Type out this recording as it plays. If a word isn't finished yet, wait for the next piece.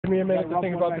me a minute to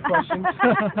think about the questions.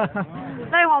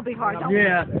 They won't be hard.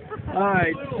 Yeah. All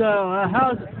right. So,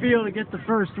 how does it feel to get the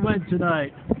first win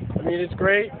tonight? I mean, it's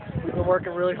great. We've been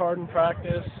working really hard in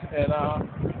practice, and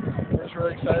we're just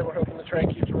really excited. We're hoping the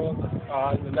train keeps rolling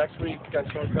in the next week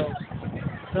against North Hills.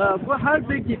 How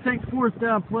big do you think fourth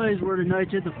down plays were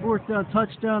tonight? You had the fourth down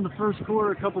touchdown in the first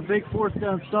quarter, a couple big fourth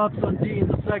down stops on D in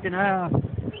the second half.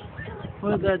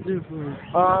 What did that do for you?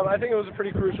 I think it was a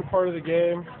pretty crucial part of the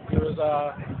game. It was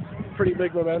a pretty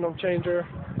big momentum changer.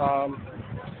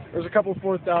 There was a couple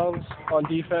fourth downs on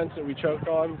defense that we choked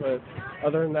on, but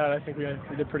other than that, I think we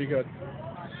did pretty good.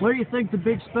 What do you think the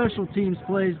big special teams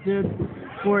plays did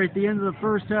for you at the end of the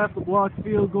first half? The blocked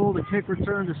field goal, the kick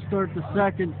return to start the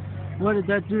second. What did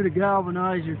that do to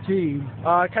galvanize your team?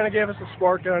 It kind of gave us a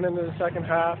spark going into the second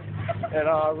half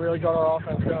and really got our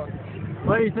offense going.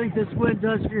 What do you think this win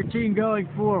does for your team going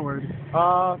forward?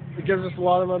 It gives us a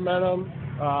lot of momentum.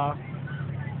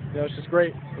 It's just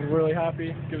great. We're really happy.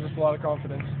 It gives us a lot of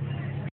confidence.